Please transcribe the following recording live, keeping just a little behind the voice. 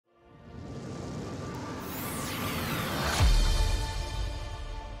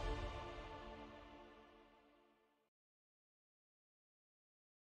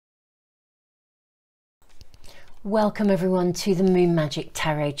Welcome everyone to the Moon Magic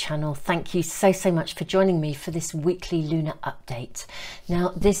Tarot channel. Thank you so much for joining me for this weekly lunar update. Now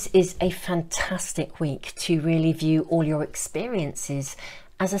this is a fantastic week to really view all your experiences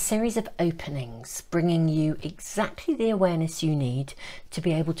as a series of openings, bringing you exactly the awareness you need to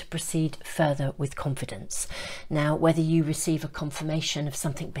be able to proceed further with confidence. Now, whether you receive a confirmation of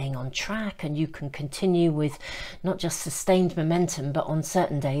something being on track and you can continue with not just sustained momentum, but on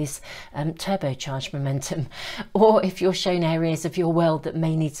certain days, turbocharged momentum, or if you're shown areas of your world that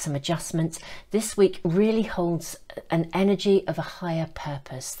may need some adjustment, this week really holds an energy of a higher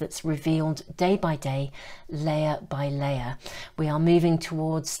purpose that's revealed day by day, layer by layer. We are moving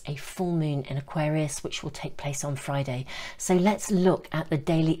towards a full moon in Aquarius, which will take place on Friday. So let's look at the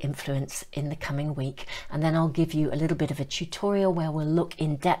daily influence in the coming week, and then I'll give you a little bit of a tutorial where we'll look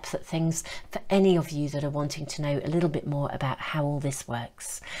in depth at things for any of you that are wanting to know a little bit more about how all this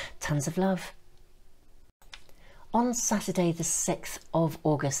works. Tons of love. On Saturday the 6th of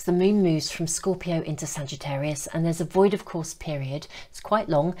August, the moon moves from Scorpio into Sagittarius, and there's a void of course period, it's quite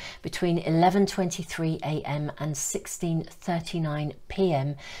long, between 11:23 a.m. and 16:39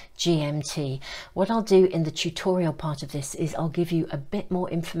 p.m. GMT. What I'll do in the tutorial part of this is I'll give you a bit more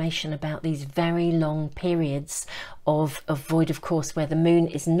information about these very long periods of void of course where the moon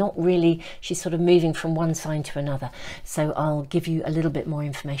is not really, she's sort of moving from one sign to another. So I'll give you a little bit more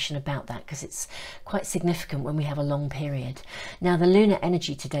information about that because it's quite significant when we have a long period. Now the lunar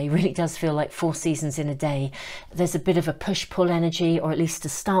energy today really does feel like 4 seasons in a day. There's a bit of a push-pull energy, or at least to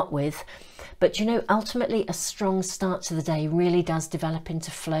start with. But you know, ultimately a strong start to the day really does develop into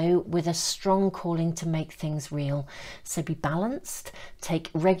flow with a strong calling to make things real. So be balanced,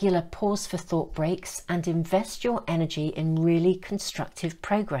 take regular pause for thought breaks, and invest your energy in really constructive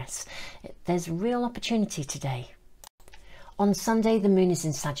progress. There's real opportunity today. On Sunday, the moon is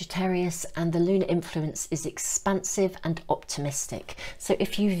in Sagittarius and the lunar influence is expansive and optimistic. So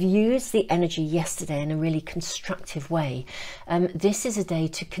if you've used the energy yesterday in a really constructive way, this is a day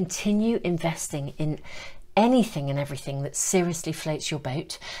to continue investing in anything and everything that seriously floats your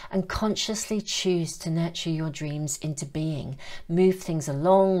boat, and consciously choose to nurture your dreams into being. Move things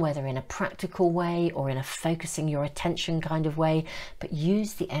along, whether in a practical way or in a focusing your attention kind of way, but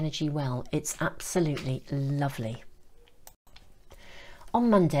use the energy well. It's absolutely lovely. On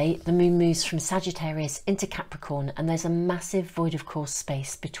Monday, the moon moves from Sagittarius into Capricorn, and there's a massive void of course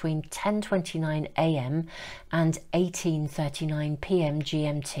space between 10:29 a.m. and 18:39 p.m.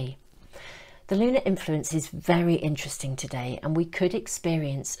 GMT. The lunar influence is very interesting today, and we could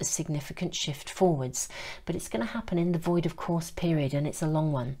experience a significant shift forwards, but it's going to happen in the void of course period, and it's a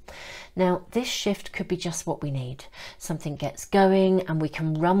long one. Now, this shift could be just what we need. Something gets going and we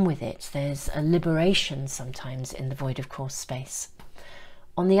can run with it. There's a liberation sometimes in the void of course space.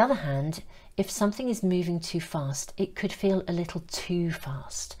 On the other hand, if something is moving too fast, it could feel a little too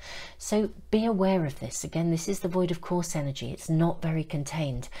fast. So be aware of this. Again, this is the void of course energy. It's not very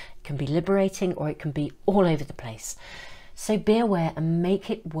contained. It can be liberating or it can be all over the place. So be aware and make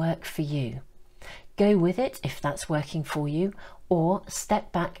it work for you. Go with it if that's working for you, or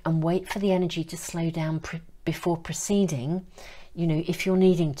step back and wait for the energy to slow down before proceeding, you know, if you're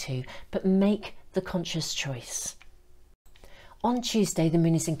needing to, but make the conscious choice. On Tuesday, the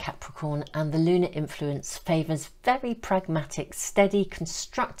moon is in Capricorn and the lunar influence favours very pragmatic, steady,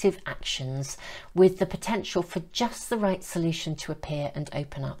 constructive actions with the potential for just the right solution to appear and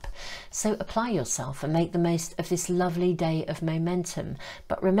open up. So apply yourself and make the most of this lovely day of momentum.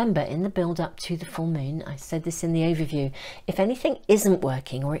 But remember, in the build up to the full moon, I said this in the overview, if anything isn't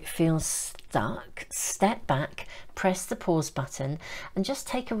working or it feels stuck, step back, press the pause button, and just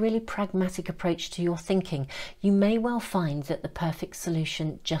take a really pragmatic approach to your thinking. You may well find that the perfect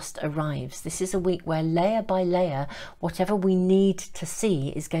solution just arrives. This is a week where layer by layer, whatever we need to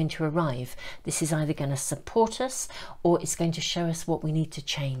see is going to arrive. This is either going to support us or it's going to show us what we need to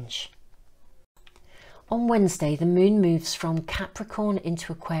change. On Wednesday, the moon moves from Capricorn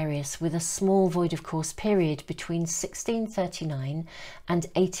into Aquarius with a small void of course period between 16:39 and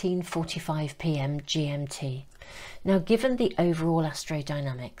 18:45 p.m. GMT. Now, given the overall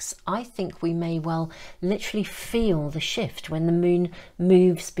astrodynamics, I think we may well literally feel the shift when the moon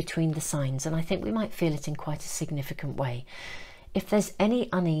moves between the signs, and I think we might feel it in quite a significant way. If there's any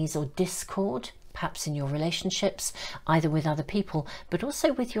unease or discord, perhaps in your relationships, either with other people, but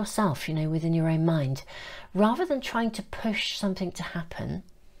also with yourself, you know, within your own mind, rather than trying to push something to happen,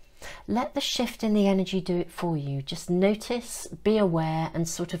 let the shift in the energy do it for you. Just notice, be aware, and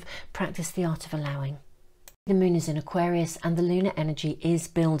sort of practice the art of allowing. The moon is in Aquarius and the lunar energy is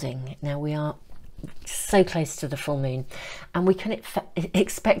building. Now we are so close to the full moon, and we can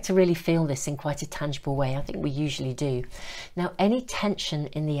expect to really feel this in quite a tangible way. I think we usually do. Now, any tension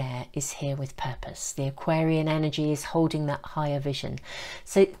in the air is here with purpose. The Aquarian energy is holding that higher vision.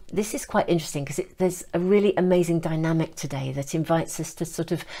 So this is quite interesting because there's a really amazing dynamic today that invites us to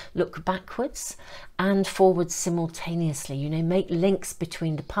sort of look backwards and forwards simultaneously, you know, make links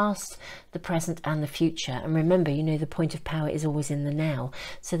between the past, the present and the future. And remember, you know, the point of power is always in the now.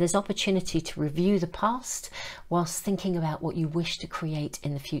 So there's opportunity to review the past whilst thinking about what you wish to create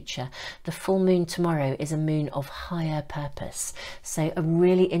in the future. The full moon tomorrow is a moon of higher purpose. So a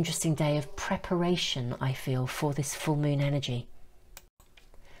really interesting day of preparation, I feel, for this full moon energy.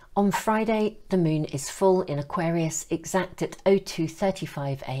 On Friday, the moon is full in Aquarius, exact at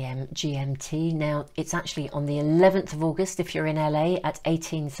 02:35 AM GMT. Now, it's actually on the 11th of August if you're in LA at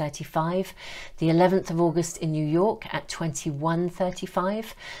 18:35, the 11th of August in New York at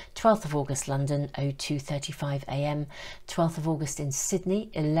 21:35, 12th of August London, 02:35 AM, 12th of August in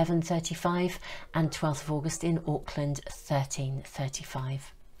Sydney, 11:35, and 12th of August in Auckland,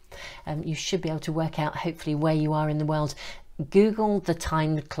 13:35. You should be able to work out hopefully where you are in the world. Google the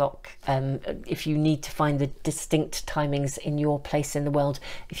time clock if you need to find the distinct timings in your place in the world.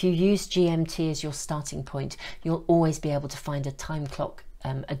 If you use GMT as your starting point, you'll always be able to find a time clock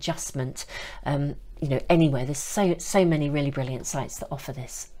adjustment, you know, anywhere. There's so many really brilliant sites that offer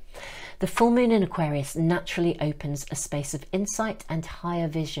this. The full moon in Aquarius naturally opens a space of insight and higher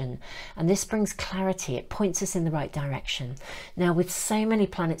vision, and this brings clarity. It points us in the right direction. Now, with so many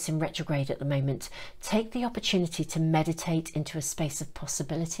planets in retrograde at the moment, take the opportunity to meditate into a space of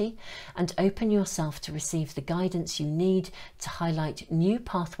possibility and open yourself to receive the guidance you need to highlight new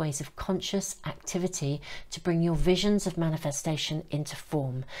pathways of conscious activity to bring your visions of manifestation into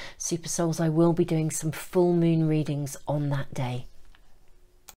form. Super Souls, I will be doing some full moon readings on that day,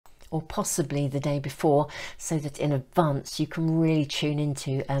 or possibly the day before, so that in advance you can really tune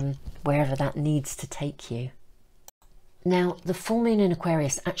into wherever that needs to take you. Now, the full moon in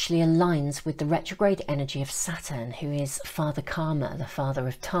Aquarius actually aligns with the retrograde energy of Saturn, who is Father Karma, the father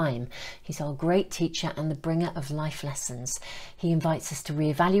of time. He's our great teacher and the bringer of life lessons. He invites us to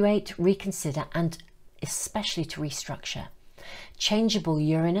reevaluate, reconsider, and especially to restructure. Changeable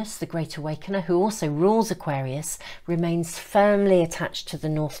Uranus, the Great Awakener, who also rules Aquarius, remains firmly attached to the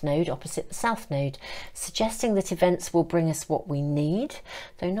North Node opposite the South Node, suggesting that events will bring us what we need,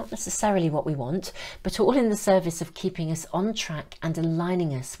 though not necessarily what we want, but all in the service of keeping us on track and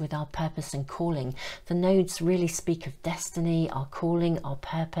aligning us with our purpose and calling. The nodes really speak of destiny, our calling, our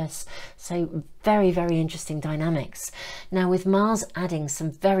purpose, so very, very interesting dynamics. Now, with Mars adding some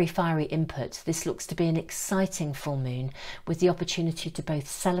very fiery input, this looks to be an exciting full moon with the opportunity to both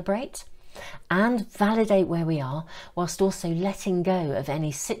celebrate and validate where we are, whilst also letting go of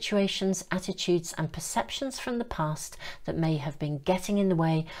any situations, attitudes and perceptions from the past that may have been getting in the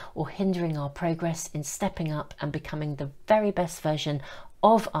way or hindering our progress in stepping up and becoming the very best version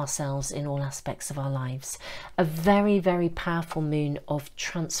of ourselves in all aspects of our lives. A very, very powerful moon of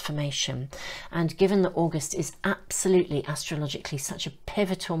transformation. And given that August is absolutely astrologically such a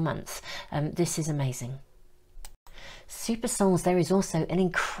pivotal month, this is amazing. Super Souls, there is also an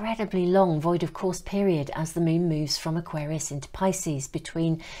incredibly long void of course period as the moon moves from Aquarius into Pisces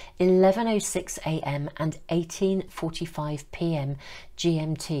between 11:06 AM and 18:45 PM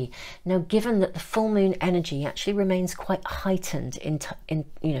GMT. Now, given that the full moon energy actually remains quite heightened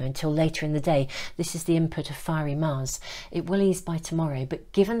until later in the day, this is the input of fiery Mars. It will ease by tomorrow,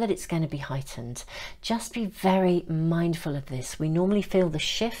 but given that it's going to be heightened, just be very mindful of this. We normally feel the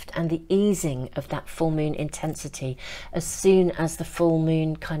shift and the easing of that full moon intensity as soon as the full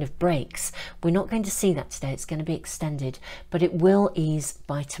moon kind of breaks. We're not going to see that today. It's going to be extended, but it will ease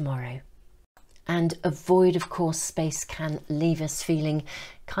by tomorrow. And a void of course space can leave us feeling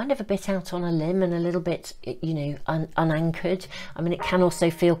kind of a bit out on a limb and a little bit, you know, unanchored. I mean, it can also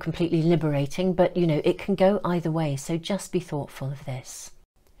feel completely liberating, but you know, it can go either way. So just be thoughtful of this.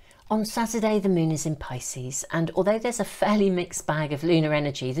 On Saturday, the moon is in Pisces, and although there's a fairly mixed bag of lunar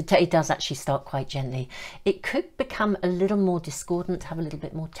energy, the day does actually start quite gently. It could become a little more discordant, have a little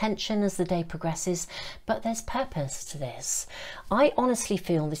bit more tension as the day progresses, but there's purpose to this. I honestly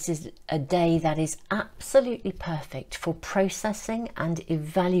feel this is a day that is absolutely perfect for processing and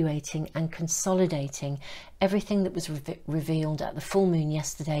evaluating and consolidating everything that was revealed at the full moon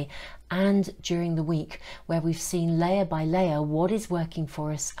yesterday and during the week, where we've seen layer by layer what is working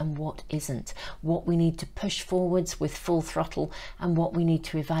for us and what isn't, what we need to push forwards with full throttle and what we need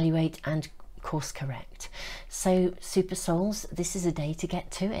to evaluate and course correct. So super souls, this is a day to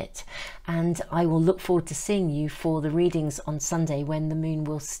get to it, and I will look forward to seeing you for the readings on Sunday, when the moon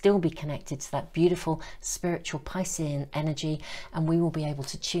will still be connected to that beautiful spiritual Piscean energy, and we will be able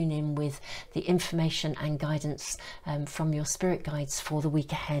to tune in with the information and guidance from your spirit guides for the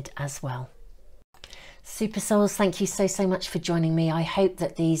week ahead as well. Super souls, thank you so much for joining me. I hope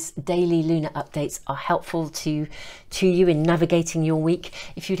that these daily lunar updates are helpful to you in navigating your week.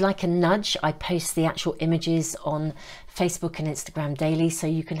 If you'd like a nudge, I post the actual images on Facebook and Instagram daily, so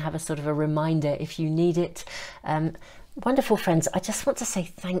you can have a sort of a reminder if you need it. Wonderful friends, I just want to say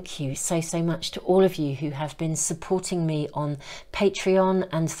thank you so much to all of you who have been supporting me on Patreon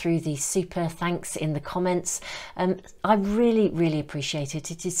and through the super thanks in the comments. I really appreciate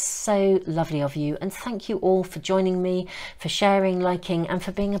it. It is so lovely of you, and thank you all for joining me, for sharing, liking, and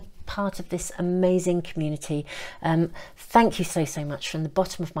for being a part of this amazing community. Thank you so much from the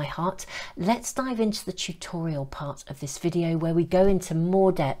bottom of my heart. Let's dive into the tutorial part of this video, where we go into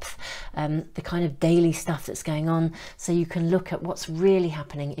more depth, the kind of daily stuff that's going on, so you can look at what's really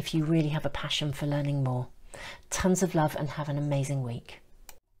happening if you really have a passion for learning more. Tons of love and have an amazing week.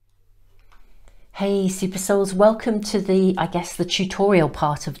 Hey super souls, welcome to the tutorial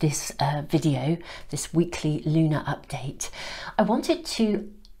part of this video, this weekly lunar update. I wanted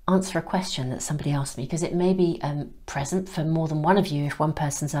to answer a question that somebody asked me, because it may be present for more than one of you if one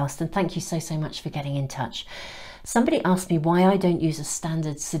person's asked, and thank you so much for getting in touch. Somebody asked me why I don't use a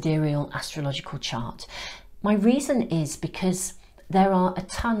standard sidereal astrological chart. My reason is because there are a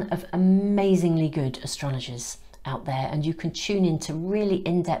ton of amazingly good astrologers out there, and you can tune into really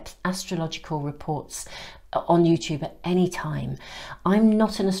in-depth astrological reports on YouTube at any time. I'm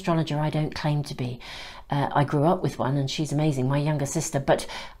not an astrologer, I don't claim to be. I grew up with one and she's amazing, my younger sister, but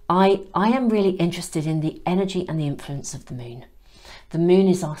I am really interested in the energy and the influence of the moon. The moon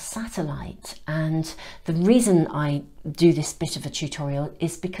is our satellite, and the reason I do this bit of a tutorial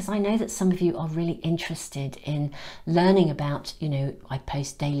is because I know that some of you are really interested in learning about, you know, I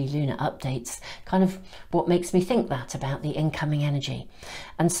post daily lunar updates, kind of what makes me think that about the incoming energy.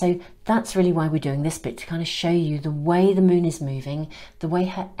 And so that's really why we're doing this bit, to kind of show you the way the moon is moving, the way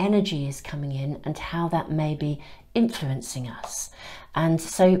her energy is coming in, and how that may be influencing us. And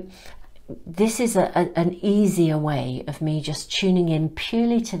so this is an easier way of me just tuning in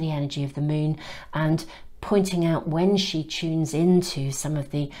purely to the energy of the moon, and pointing out when she tunes into some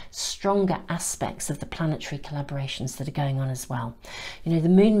of the stronger aspects of the planetary collaborations that are going on as well. You know, the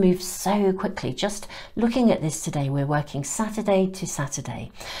moon moves so quickly. Just looking at this today, we're working Saturday to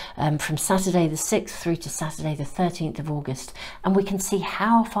Saturday, from Saturday the 6th through to Saturday the 13th of August, and we can see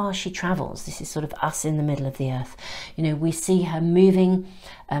how far she travels. This is sort of us in the middle of the earth. You know, we see her moving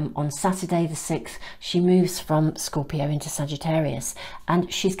on Saturday the 6th, she moves from Scorpio into Sagittarius,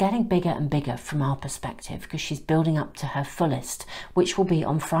 and she's getting bigger and bigger from our perspective, because she's building up to her fullest, which will be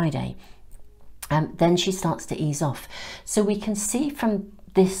on Friday. Then she starts to ease off. So we can see from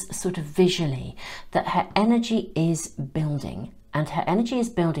this sort of visually that her energy is building, and her energy is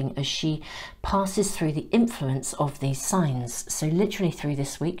building as she passes through the influence of these signs. So literally through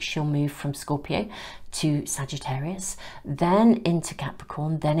this week, she'll move from Scorpio to Sagittarius, then into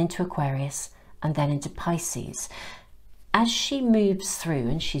Capricorn, then into Aquarius, and then into Pisces. As she moves through,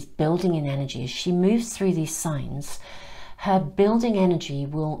 and she's building in energy, as she moves through these signs, her building energy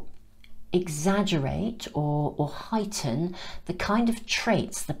will exaggerate or heighten the kind of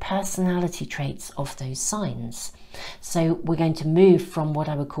traits, the personality traits of those signs. So we're going to move from what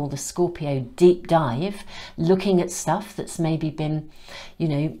I would call the Scorpio deep dive, looking at stuff that's maybe been, you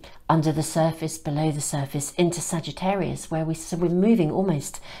know, under the surface, below the surface, into Sagittarius, where we're moving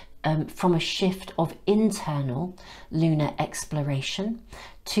almost from a shift of internal lunar exploration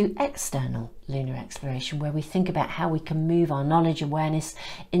to external lunar exploration, where we think about how we can move our knowledge awareness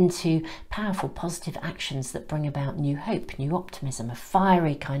into powerful positive actions that bring about new hope, new optimism, a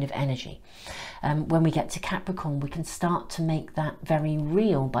fiery kind of energy. When we get to Capricorn, we can start to make that very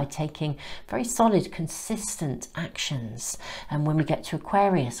real by taking very solid, consistent actions. And when we get to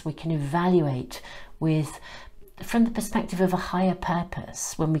Aquarius, we can evaluate from the perspective of a higher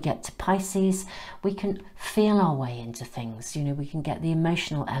purpose. When we get to Pisces, we can feel our way into things. You know, we can get the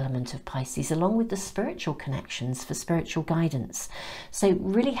emotional element of Pisces along with the spiritual connections for spiritual guidance. So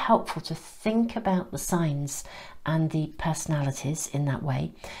really helpful to think about the signs and the personalities in that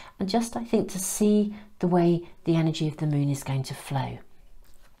way, and just, I think, to see the way the energy of the moon is going to flow.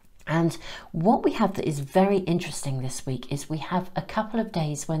 And what we have that is very interesting this week is we have a couple of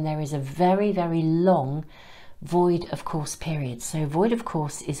days when there is a very, very long void of course period. So void of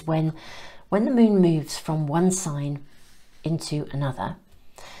course is when the moon moves from one sign into another.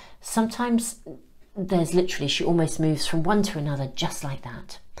 Sometimes there's literally, she almost moves from one to another just like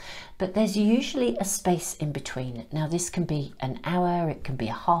that. But there's usually a space in between. Now this can be an hour, it can be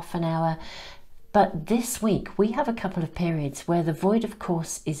a half an hour, but this week we have a couple of periods where the void of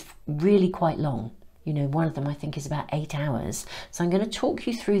course is really quite long. You know, one of them I think is about 8 hours. So I'm going to talk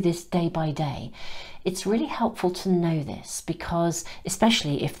you through this day by day. It's really helpful to know this because,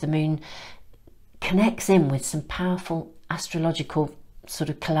 especially if the moon connects in with some powerful astrological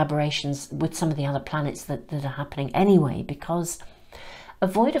sort of collaborations with some of the other planets that are happening anyway, because a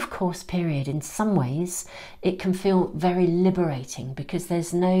void of course period, in some ways, it can feel very liberating because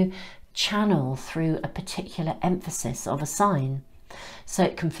there's no channel through a particular emphasis of a sign. So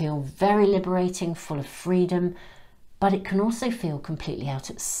it can feel very liberating, full of freedom, but it can also feel completely out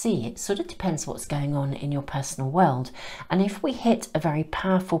at sea. It sort of depends what's going on in your personal world. And if we hit a very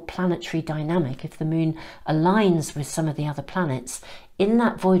powerful planetary dynamic, if the moon aligns with some of the other planets in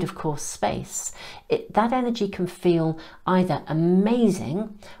that void of course space, that energy can feel either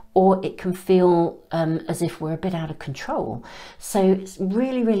amazing or it can feel as if we're a bit out of control. So it's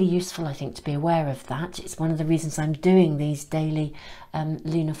really, really useful, I think, to be aware of that. It's one of the reasons I'm doing these daily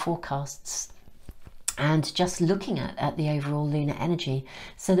lunar forecasts and just looking at the overall lunar energy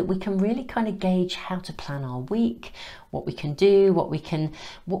so that we can really kind of gauge how to plan our week, what we can do, what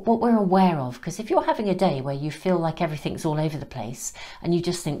we're aware of. Because if you're having a day where you feel like everything's all over the place and you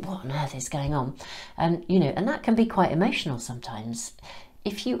just think, what on earth is going on? You know, and that can be quite emotional sometimes.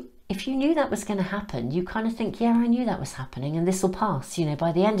 If you knew that was going to happen, you kind of think, yeah, I knew that was happening and this will pass. You know,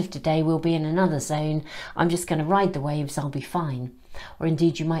 by the end of today, we'll be in another zone. I'm just going to ride the waves. I'll be fine. Or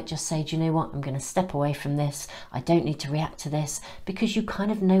indeed, you might just say, do you know what? I'm going to step away from this. I don't need to react to this, because you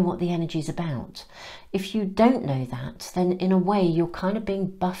kind of know what the energy is about. If you don't know that, then in a way, you're kind of being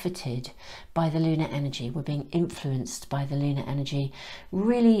buffeted by the lunar energy. We're being influenced by the lunar energy,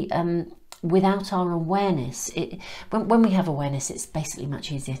 really, without our awareness. When we have awareness, it's basically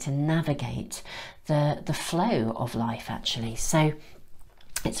much easier to navigate the flow of life, actually. So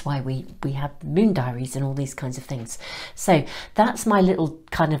it's why we have moon diaries and all these kinds of things. So that's my little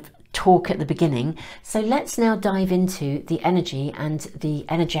kind of talk at the beginning. So let's now dive into the energy and the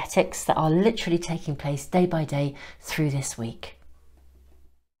energetics that are literally taking place day by day through this week.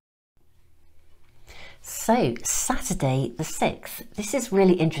 So Saturday the 6th, this is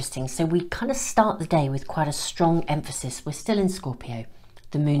really interesting. So we kind of start the day with quite a strong emphasis. We're still in Scorpio.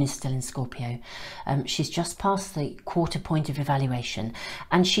 The moon is still in Scorpio. She's just past the quarter point of evaluation,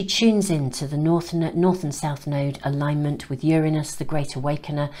 and she tunes into the north and south node alignment with Uranus, the great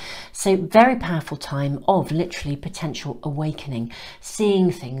awakener. So very powerful time of literally potential awakening,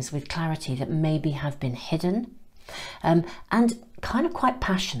 seeing things with clarity that maybe have been hidden, and kind of quite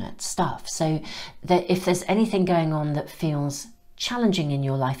passionate stuff. So that if there's anything going on that feels challenging in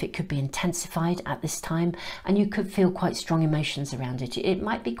your life, it could be intensified at this time, and you could feel quite strong emotions around it. It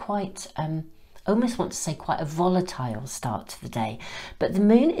might be quite, I almost want to say quite a volatile start to the day, but the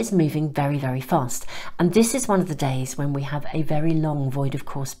moon is moving very, very fast. And this is one of the days when we have a very long void of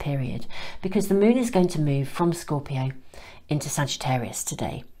course period, because the moon is going to move from Scorpio into Sagittarius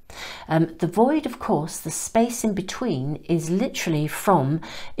today. The void, of course, the space in between is literally from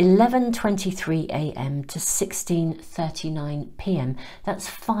 11:23 a.m. to 16:39 p.m. That's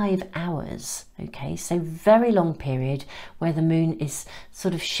 5 hours. Okay, so very long period where the moon is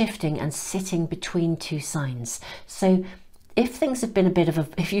sort of shifting and sitting between two signs. So if things have been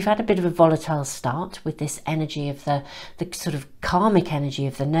if you've had a bit of a volatile start with this energy of the sort of karmic energy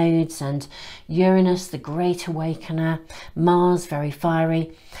of the nodes, and Uranus, the great awakener, Mars, very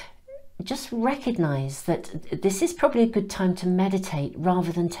fiery, just recognize that this is probably a good time to meditate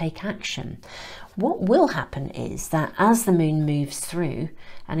rather than take action. What will happen is that as the moon moves through,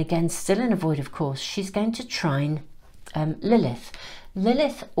 and again, still in a void of course, she's going to trine Lilith.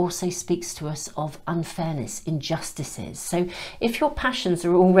 Lilith also speaks to us of unfairness, injustices. So if your passions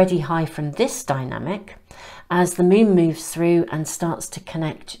are already high from this dynamic, as the moon moves through and starts to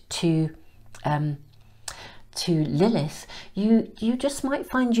connect to Lilith, you just might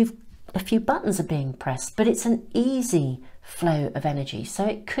find a few buttons are being pressed, but it's an easy flow of energy. So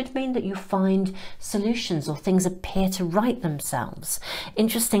it could mean that you find solutions or things appear to right themselves.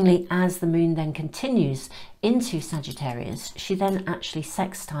 Interestingly, as the moon then continues into Sagittarius, she then actually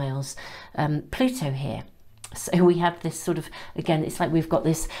sextiles Pluto here. So we have this sort of, again, it's like we've got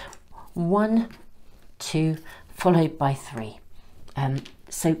this 1, 2, followed by 3.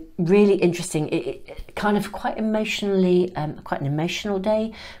 So really interesting, it kind of quite emotionally, quite an emotional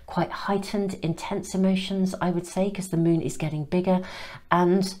day, quite heightened, intense emotions, I would say, because the moon is getting bigger.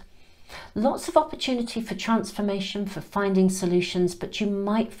 And Lots of opportunity for transformation, for finding solutions, but you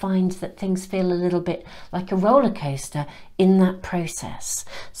might find that things feel a little bit like a roller coaster in that process.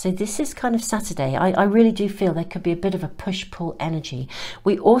 So this is kind of Saturday. I really do feel there could be a bit of a push-pull energy.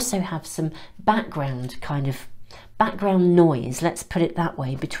 We also have some background noise, let's put it that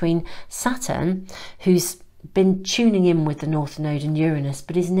way, between Saturn, who's been tuning in with the North Node and Uranus,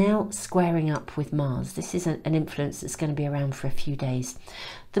 but is now squaring up with Mars. This is an influence that's going to be around for a few days.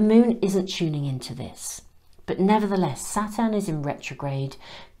 The Moon isn't tuning into this, but nevertheless, Saturn is in retrograde,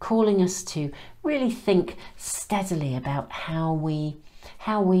 calling us to really think steadily about how we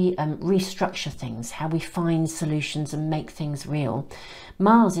restructure things, how we find solutions and make things real.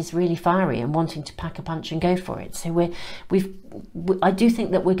 Mars is really fiery and wanting to pack a punch and go for it. So I do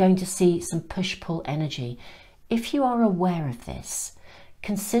think that we're going to see some push-pull energy. If you are aware of this,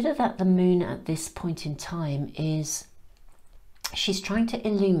 consider that the Moon at this point in time she's trying to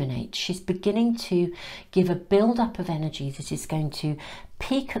illuminate. She's beginning to give a build-up of energy that is going to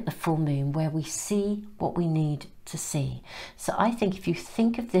peak at the full moon, where we see what we need to see. So I think if you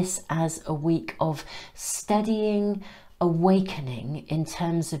think of this as a week of steadying, awakening in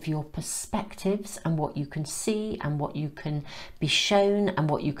terms of your perspectives and what you can see and what you can be shown and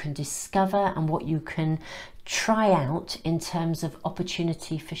what you can discover and what you can try out in terms of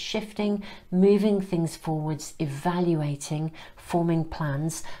opportunity for shifting, moving things forwards, evaluating, forming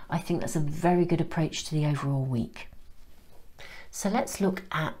plans, I think that's a very good approach to the overall week. So let's look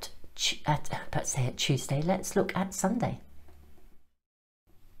at Tuesday, let's look at Sunday.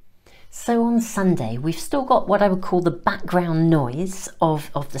 So on Sunday, we've still got what I would call the background noise of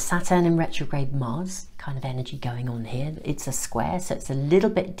the Saturn in retrograde Mars kind of energy going on here. It's a square, so it's a little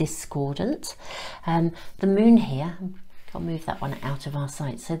bit discordant. The Moon here, I'll move that one out of our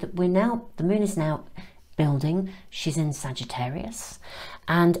sight, so that the Moon is now building. She's in Sagittarius,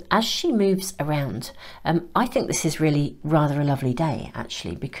 and as she moves around, I think this is really rather a lovely day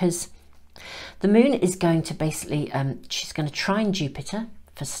actually, because the Moon is going to basically, she's going to trine Jupiter.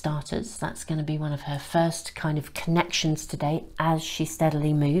 For starters, that's going to be one of her first kind of connections today as she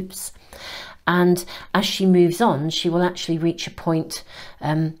steadily moves. And as she moves on, she will actually reach a point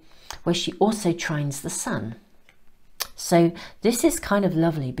where she also trines the Sun. So this is kind of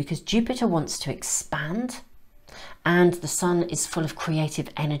lovely because Jupiter wants to expand and the Sun is full of creative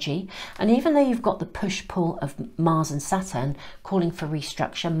energy. And even though you've got the push-pull of Mars and Saturn calling for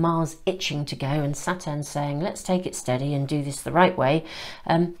restructure, Mars itching to go and Saturn saying, let's take it steady and do this the right way,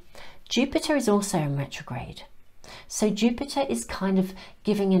 Jupiter is also in retrograde. So Jupiter is kind of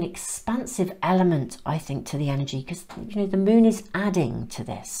giving an expansive element, I think, to the energy, because the Moon is adding to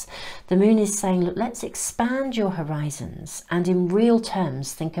this. The Moon is saying, look, let's expand your horizons and in real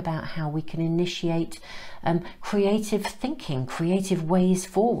terms think about how we can initiate creative thinking, creative ways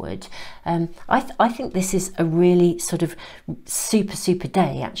forward. I think this is a really sort of super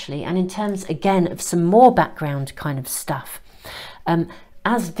day actually. And in terms again of some more background kind of stuff,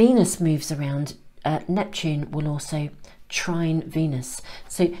 as Venus moves around, Neptune will also trine Venus.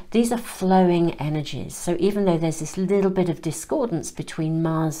 So these are flowing energies. So even though there's this little bit of discordance between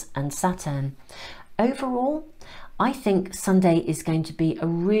Mars and Saturn, overall, I think Sunday is going to be a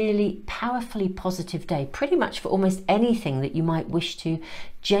really powerfully positive day, pretty much for almost anything that you might wish to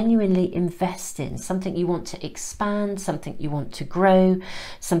genuinely invest in, something you want to expand, something you want to grow,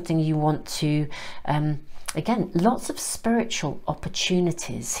 something you want to again, lots of spiritual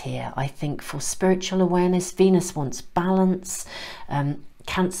opportunities here, I think, for spiritual awareness. Venus wants balance.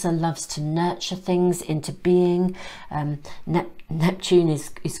 Cancer loves to nurture things into being. Neptune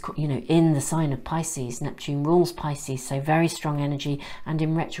is in the sign of Pisces. Neptune rules Pisces, so very strong energy, and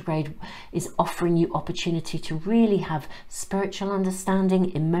in retrograde is offering you opportunity to really have spiritual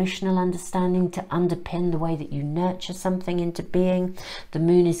understanding, emotional understanding to underpin the way that you nurture something into being. The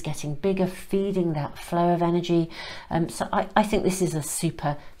Moon is getting bigger, feeding that flow of energy. So I think this is a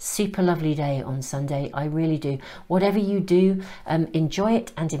super lovely day on Sunday. I really do. Whatever you do, enjoy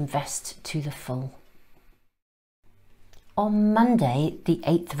it and invest to the full. On Monday, the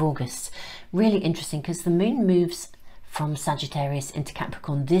 8th of August, really interesting because the Moon moves from Sagittarius into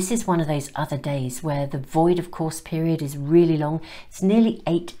Capricorn. This is one of those other days where the void of course period is really long. It's nearly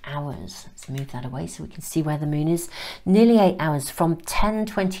 8 hours. Let's move that away so we can see where the Moon is. Nearly 8 hours from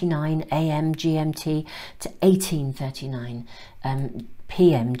 10:29 a.m. GMT to 18:39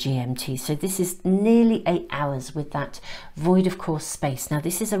 p.m. GMT. So this is nearly 8 hours with that void of course space. Now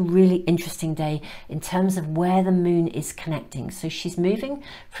this is a really interesting day in terms of where the Moon is connecting. So she's moving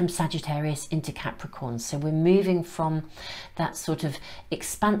from Sagittarius into Capricorn. So we're moving from that sort of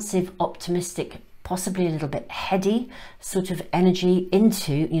expansive, optimistic possibly a little bit heady sort of energy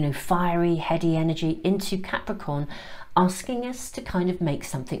into, you know, fiery, heady energy into Capricorn, asking us to kind of make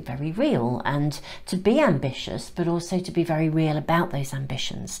something very real and to be ambitious, but also to be very real about those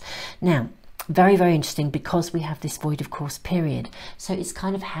ambitions. Now, very, very interesting, because we have this void of course period. So it's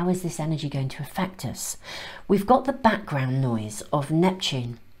kind of, how is this energy going to affect us? We've got the background noise of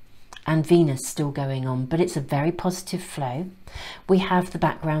Neptune and Venus still going on, but it's a very positive flow. We have the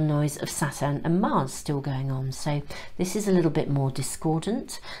background noise of Saturn and Mars still going on. So this is a little bit more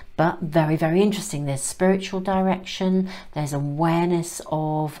discordant, but very, very interesting. There's spiritual direction. There's awareness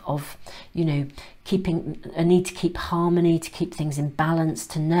of, you know, keeping a need to keep harmony, to keep things in balance,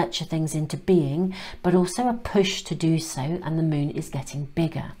 to nurture things into being, but also a push to do so. And the moon is getting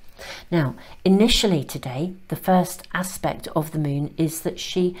bigger. Now, initially today, the first aspect of the moon is that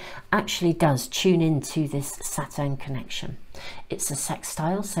she actually does tune into this Saturn connection. It's a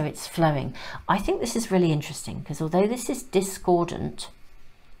sextile, so it's flowing. I think this is really interesting, because although this is discordant,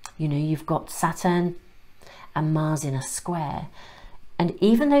 you know, you've got Saturn and Mars in a square, and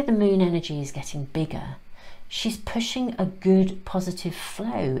even though the moon energy is getting bigger, she's pushing a good positive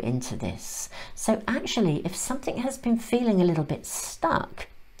flow into this. So actually, if something has been feeling a little bit stuck,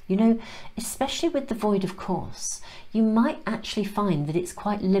 you know, especially with the void of course, you might actually find that it's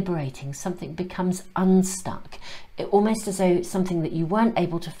quite liberating. Something becomes unstuck, almost as though it's something that you weren't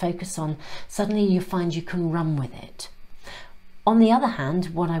able to focus on, suddenly you find you can run with it. On the other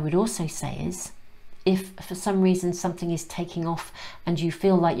hand, what I would also say is, if for some reason something is taking off and you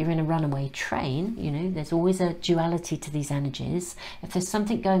feel like you're in a runaway train, you know, there's always a duality to these energies. If there's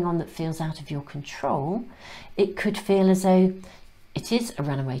something going on that feels out of your control, it could feel as though it is a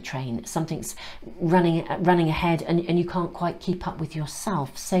runaway train. Something's running ahead and you can't quite keep up with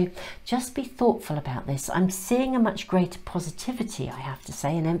yourself. So just be thoughtful about this. I'm seeing a much greater positivity, I have to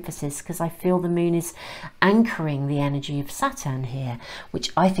say, an emphasis, because I feel the moon is anchoring the energy of Saturn here,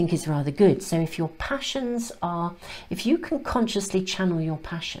 which I think is rather good. So if your passions are, if you can consciously channel your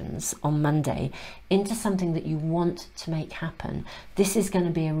passions on Monday into something that you want to make happen, this is going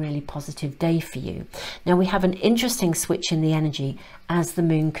to be a really positive day for you. Now, we have an interesting switch in the energy as the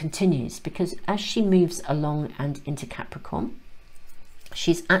moon continues, because as she moves along and into Capricorn,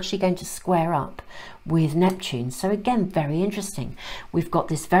 she's actually going to square up with Neptune. So again, very interesting. We've got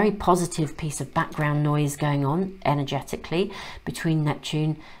this very positive piece of background noise going on energetically between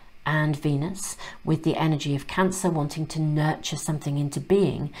Neptune and Venus, with the energy of Cancer wanting to nurture something into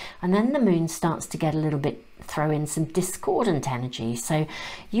being. And then the moon starts to get a little bit, throw in some discordant energy. So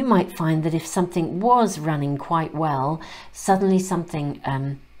you might find that if something was running quite well, suddenly something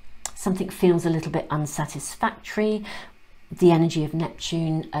feels a little bit unsatisfactory. The energy of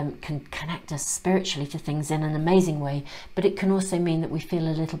Neptune can connect us spiritually to things in an amazing way, but it can also mean that we feel a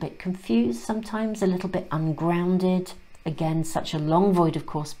little bit confused sometimes, a little bit ungrounded. Again, such a long void of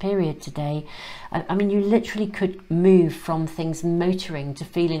course period today. I mean, you literally could move from things motoring to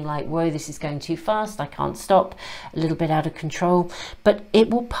feeling like, whoa, this is going too fast, I can't stop, a little bit out of control, but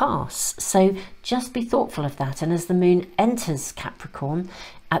it will pass. So just be thoughtful of that. And as the moon enters Capricorn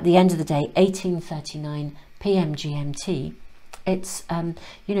at the end of the day, 18:39 p.m. GMT, it's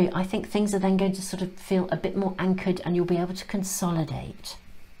you know, I think things are then going to sort of feel a bit more anchored, and you'll be able to consolidate.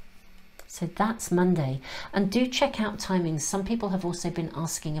 So that's Monday. And do check out timings. Some people have also been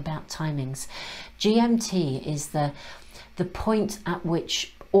asking about timings. GMT is the point at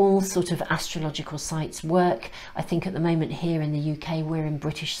which all sort of astrological sites work. I think at the moment here in the UK, we're in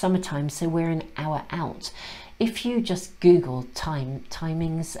British summertime, so we're an hour out. If you just Google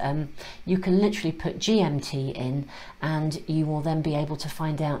timings, you can literally put GMT in, and you will then be able to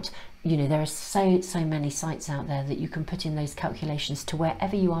find out, you know, there are so many sites out there that you can put in those calculations to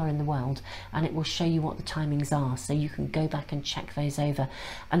wherever you are in the world, and it will show you what the timings are, so you can go back and check those over.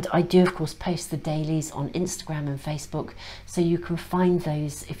 And I do of course post the dailies on Instagram and Facebook, so you can find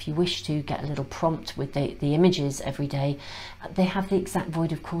those if you wish to get a little prompt with the images every day. They have the exact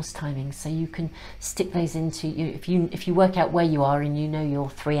void of course timings, so you can stick those into, if you work out where you are and you know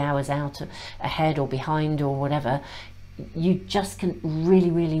you're 3 hours out ahead or behind or whatever, you just can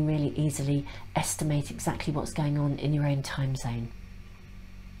really easily estimate exactly what's going on in your own time zone.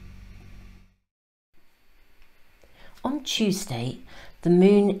 On Tuesday, the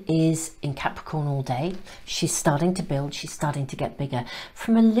moon is in Capricorn all day. She's starting to build, she's starting to get bigger.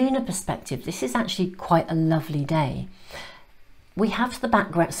 From a lunar perspective, this is actually quite a lovely day. We have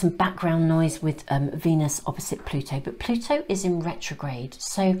some background noise with Venus opposite Pluto, but Pluto is in retrograde.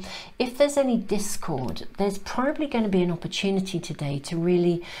 So if there's any discord, there's probably going to be an opportunity today to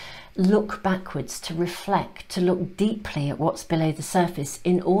really look backwards, to reflect, to look deeply at what's below the surface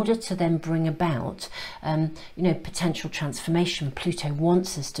in order to then bring about, you know, potential transformation. Pluto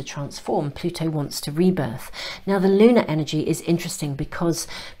wants us to transform. Pluto wants to rebirth. Now, the lunar energy is interesting because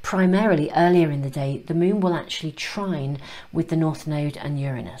primarily earlier in the day, the moon will actually trine with the North Node and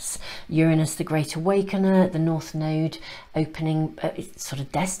Uranus. Uranus, the Great Awakener, the North Node opening sort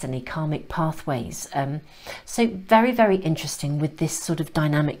of destiny, karmic pathways. So very, very interesting with this sort of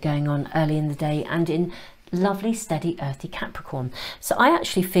dynamic going on early in the day and in lovely, steady, earthy Capricorn. So I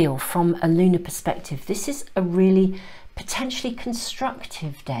actually feel from a lunar perspective, this is a really potentially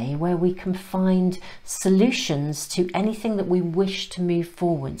constructive day where we can find solutions to anything that we wish to move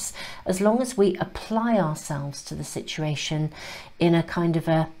forwards, as long as we apply ourselves to the situation in a kind of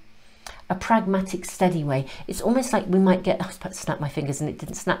a pragmatic, steady way. It's almost like we might get, I was about to snap my fingers and it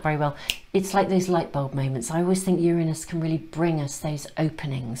didn't snap very well. It's like those light bulb moments. I always think Uranus can really bring us those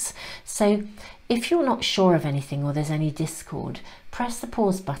openings. So if you're not sure of anything or there's any discord, press the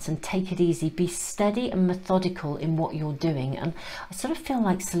pause button, take it easy, be steady and methodical in what you're doing. And I sort of feel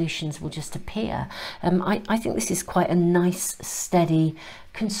like solutions will just appear. I think this is quite a nice, steady,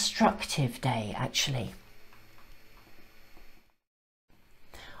 constructive day, actually.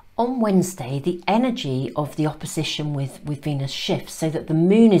 On Wednesday, the energy of the opposition with Venus shifts so that the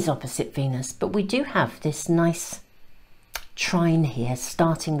moon is opposite Venus, but we do have this nice trine here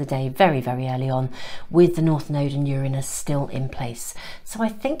starting the day very, very early on with the North Node and Uranus still in place. So I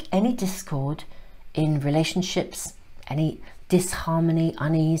think any discord in relationships, any disharmony,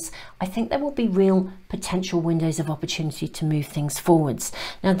 unease, I think there will be real potential windows of opportunity to move things forwards.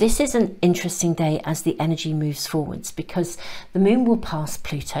 Now, this is an interesting day as the energy moves forwards because the moon will pass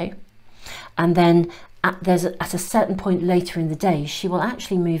Pluto, and then at a certain point later in the day, she will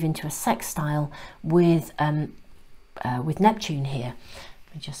actually move into a sextile with Neptune here.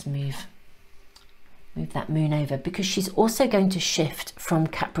 Let me just move that moon over because she's also going to shift from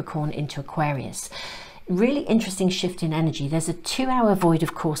Capricorn into Aquarius. Really interesting shift in energy. There's a 2-hour void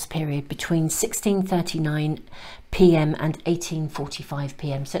of course period between 16:39 p.m. and 18:45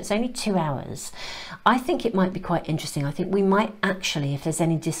 p.m. so it's only 2 hours. I think it might be quite interesting. I think we might actually, if there's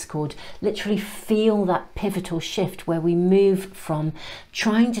any discord, literally feel that pivotal shift where we move from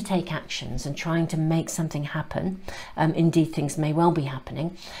trying to take actions and trying to make something happen, indeed things may well be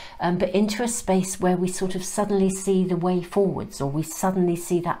happening, but into a space where we sort of suddenly see the way forwards, or we suddenly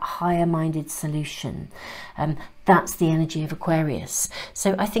see that higher minded solution. That's the energy of Aquarius.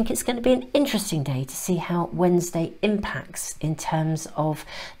 So I think it's going to be an interesting day to see how Wednesday impacts in terms of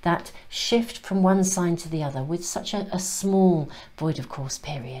that shift from one sign to the other with such a small void of course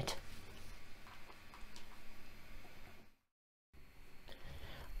period.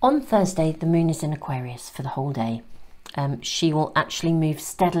 On Thursday, the moon is in Aquarius for the whole day. She will actually move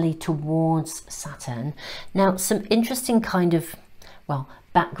steadily towards Saturn. Now, some interesting kind of, well,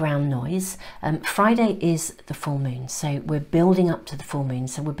 background noise. Friday is the full moon, so we're building up to the full moon,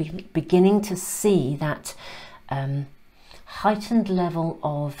 so we're beginning to see that heightened level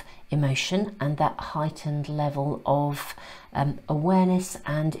of emotion and that heightened level of awareness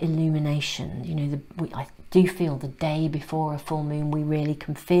and illumination. You know, I do feel the day before a full moon we really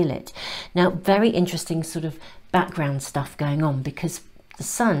can feel it. Now, very interesting sort of background stuff going on because the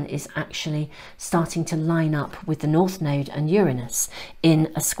sun is actually starting to line up with the North Node and Uranus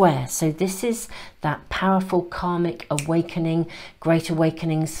in a square. So this is that powerful karmic awakening, great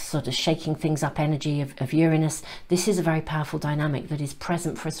awakenings, sort of shaking things up energy of Uranus. This is a very powerful dynamic that is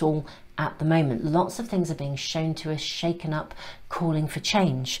present for us all at the moment. Lots of things are being shown to us, shaken up, calling for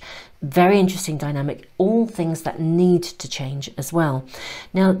change. Very interesting dynamic, all things that need to change as well.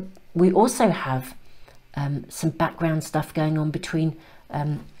 Now, we also have some background stuff going on between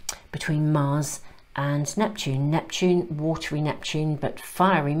Mars and Neptune. Neptune, watery Neptune, but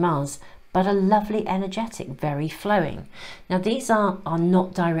fiery Mars, but a lovely energetic, very flowing. Now, these are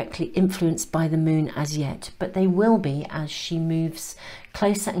not directly influenced by the moon as yet, but they will be as she moves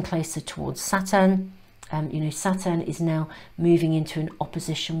closer and closer towards Saturn. You know, Saturn is now moving into an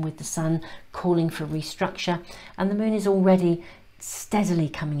opposition with the sun, calling for restructure, and the moon is already steadily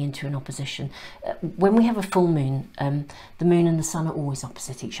coming into an opposition. When we have a full moon, the moon and the sun are always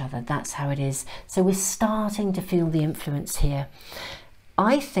opposite each other. That's how it is. So we're starting to feel the influence here.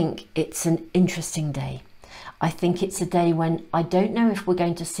 I think it's an interesting day. I think it's a day when I don't know if we're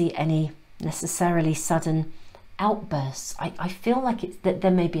going to see any necessarily sudden outbursts. I feel like that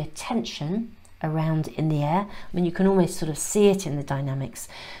there may be a tension around in the air. I mean, you can almost sort of see it in the dynamics,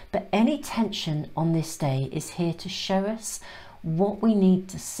 but any tension on this day is here to show us what we need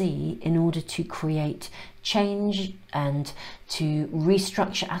to see in order to create change and to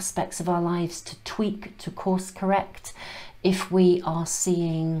restructure aspects of our lives, to tweak, to course correct. If we are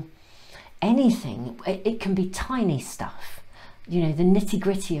seeing anything, it can be tiny stuff, you know, the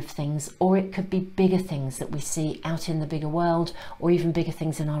nitty-gritty of things, or it could be bigger things that we see out in the bigger world, or even bigger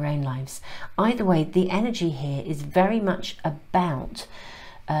things in our own lives. Either way, the energy here is very much about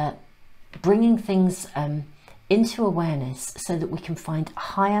bringing things into awareness so that we can find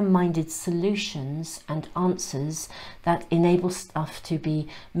higher-minded solutions and answers that enable stuff to be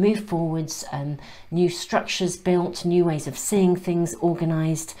moved forwards, new structures built, new ways of seeing things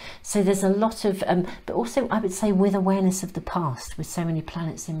organized. So there's a lot of, but also I would say with awareness of the past, with so many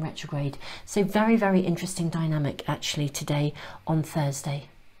planets in retrograde. So very, very interesting dynamic actually today on Thursday.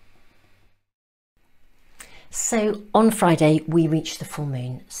 So on Friday we reach the full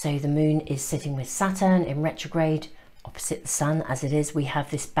moon. So the moon is sitting with Saturn in retrograde opposite the sun. As it is, we have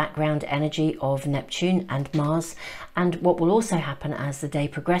this background energy of Neptune and Mars, and what will also happen as the day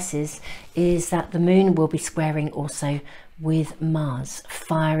progresses is that the moon will be squaring also with Mars,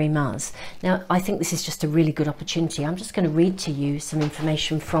 fiery Mars. Now, I think this is just a really good opportunity. I'm just going to read to you some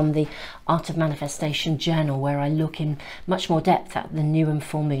information from the Art of Manifestation journal, where I look in much more depth at the new and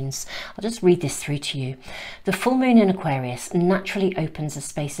full moons. I'll just read this through to you. The full moon in Aquarius naturally opens a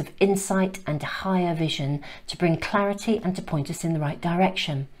space of insight and higher vision to bring clarity and to point us in the right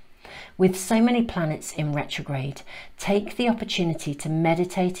direction. With so many planets in retrograde, take the opportunity to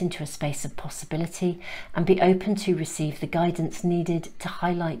meditate into a space of possibility and be open to receive the guidance needed to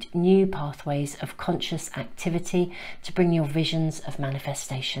highlight new pathways of conscious activity to bring your visions of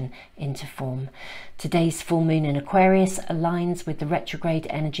manifestation into form. Today's full moon in Aquarius aligns with the retrograde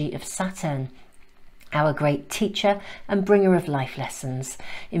energy of Saturn, our great teacher and bringer of life lessons,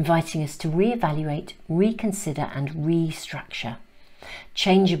 inviting us to reevaluate, reconsider and restructure.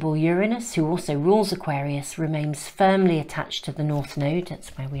 Changeable Uranus, who also rules Aquarius, remains firmly attached to the North Node,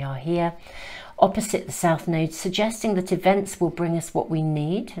 that's where we are here, opposite the South Node, suggesting that events will bring us what we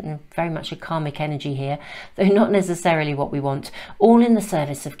need, and very much a karmic energy here, though not necessarily what we want, all in the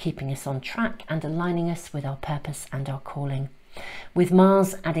service of keeping us on track and aligning us with our purpose and our calling. With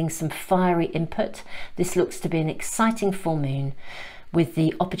Mars adding some fiery input, this looks to be an exciting full moon, with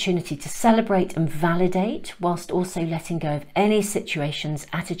the opportunity to celebrate and validate, whilst also letting go of any situations,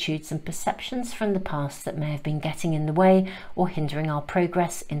 attitudes and perceptions from the past that may have been getting in the way or hindering our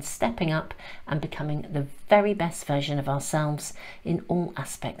progress in stepping up and becoming the very best version of ourselves in all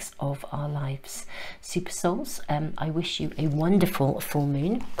aspects of our lives. Super souls, I wish you a wonderful full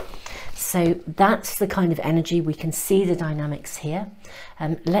moon. So that's the kind of energy. We can see the dynamics here.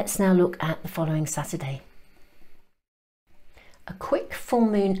 Let's now look at the following Saturday. A quick full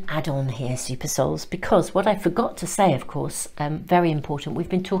moon add-on here, super souls, because what I forgot to say, of course, very important, we've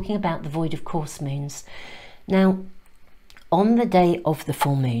been talking about the void of course moons. Now, on the day of the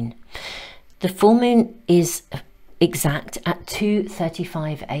full moon is exact at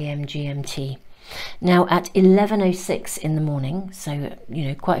 2:35 a.m. GMT. Now at 11:06 in the morning, so you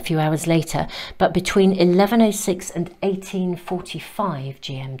know, quite a few hours later, but between 11:06 and 18:45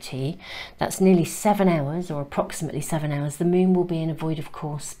 GMT, that's nearly 7 hours, or approximately 7 hours, the moon will be in a void of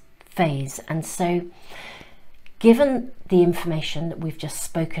course phase. And so given the information that we've just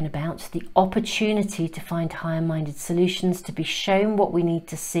spoken about, the opportunity to find higher minded solutions, to be shown what we need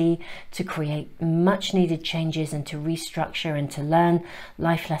to see to create much needed changes and to restructure and to learn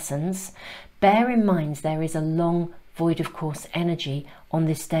life lessons, bear in mind there is a long void of course energy on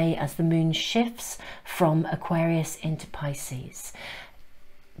this day as the moon shifts from Aquarius into Pisces.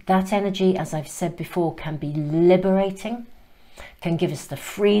 That energy, as I've said before, can be liberating, can give us the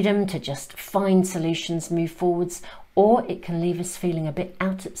freedom to just find solutions, move forwards, or it can leave us feeling a bit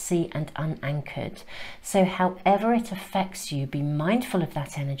out at sea and unanchored. So however it affects you, be mindful of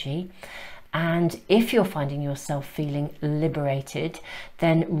that energy. And if you're finding yourself feeling liberated,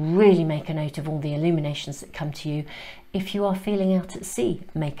 then really make a note of all the illuminations that come to you. If you are feeling out at sea,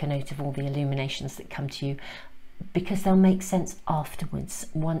 make a note of all the illuminations that come to you, because they'll make sense afterwards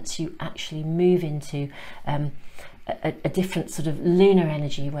once you actually move into a different sort of lunar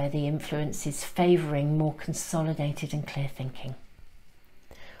energy where the influence is favouring more consolidated and clear thinking.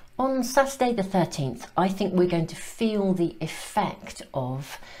 On Saturday the 13th, I think we're going to feel the effect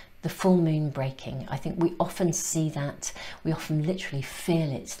of the full moon breaking. I think we often see that, we often literally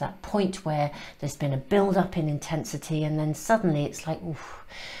feel it, that point where there's been a build up in intensity and then suddenly it's like, oof,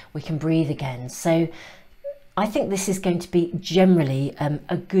 we can breathe again. So I think this is going to be generally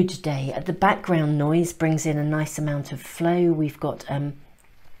a good day. The background noise brings in a nice amount of flow. We've got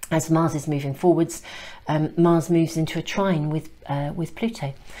as Mars is moving forwards, Mars moves into a trine with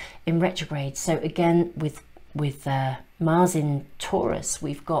Pluto in retrograde. So again, with Mars in Taurus,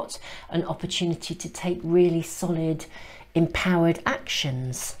 we've got an opportunity to take really solid, empowered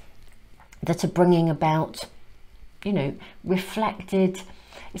actions that are bringing about, you know, reflected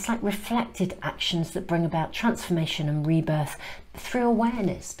actions that bring about transformation and rebirth through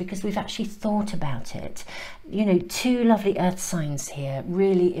awareness, because we've actually thought about it. You know, two lovely earth signs here,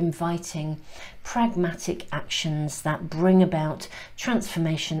 really inviting pragmatic actions that bring about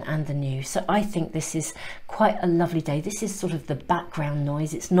transformation and the new. So I think this is quite a lovely day. This is sort of the background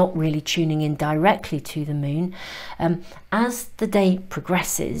noise. It's not really tuning in directly to the moon. As the day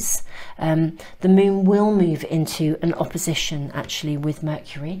progresses, the moon will move into an opposition actually with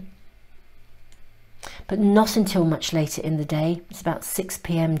Mercury, but not until much later in the day. It's about 6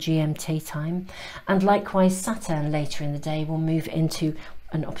 p.m. GMT time. And likewise, Saturn later in the day will move into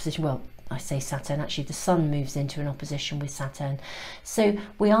an opposition. Well, I say Saturn, actually the Sun moves into an opposition with Saturn. So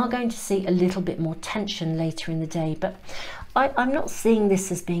we are going to see a little bit more tension later in the day, but I'm not seeing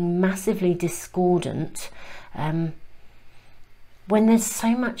this as being massively discordant. When there's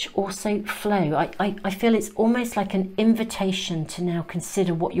so much also flow, I feel it's almost like an invitation to now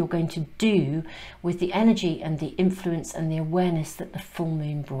consider what you're going to do with the energy and the influence and the awareness that the full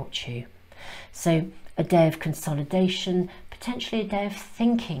moon brought you. So a day of consolidation, potentially a day of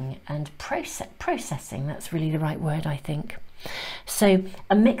thinking and processing. That's really the right word, I think. So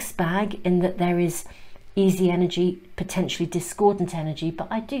a mixed bag in that there is easy energy, potentially discordant energy, but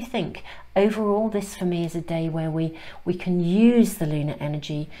I do think overall this for me is a day where we can use the lunar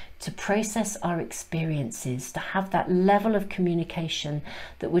energy to process our experiences, to have that level of communication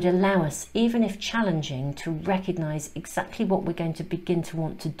that would allow us, even if challenging, to recognize exactly what we're going to begin to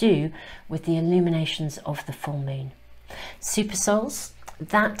want to do with the illuminations of the full moon. Super Souls,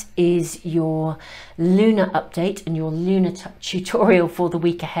 that is your lunar update and your lunar tutorial for the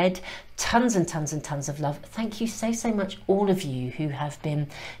week ahead. Tons and tons and tons of love. Thank you so much, all of you who have been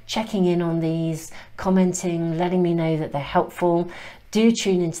checking in on these, commenting, letting me know that they're helpful. Do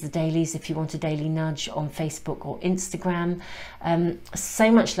tune into the dailies if you want a daily nudge on Facebook or Instagram. So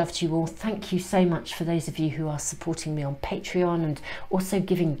much love to you all. Thank you so much for those of you who are supporting me on Patreon and also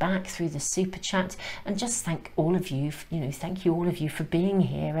giving back through the super chat. And just thank all of you, thank you all of you for being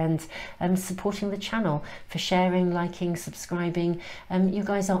here and supporting the channel, for sharing, liking, subscribing. You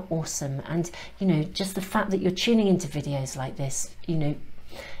guys are awesome. And, just the fact that you're tuning into videos like this,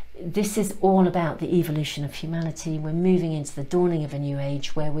 this is all about the evolution of humanity. We're moving into the dawning of a new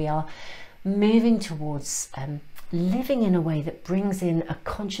age where we are moving towards living in a way that brings in a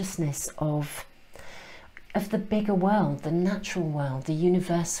consciousness of the bigger world, the natural world, the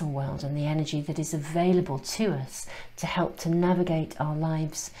universal world, and the energy that is available to us to help to navigate our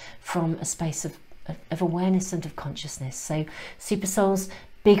lives from a space of awareness and of consciousness. So Super Souls,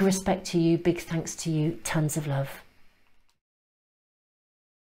 big respect to you, big thanks to you, tons of love.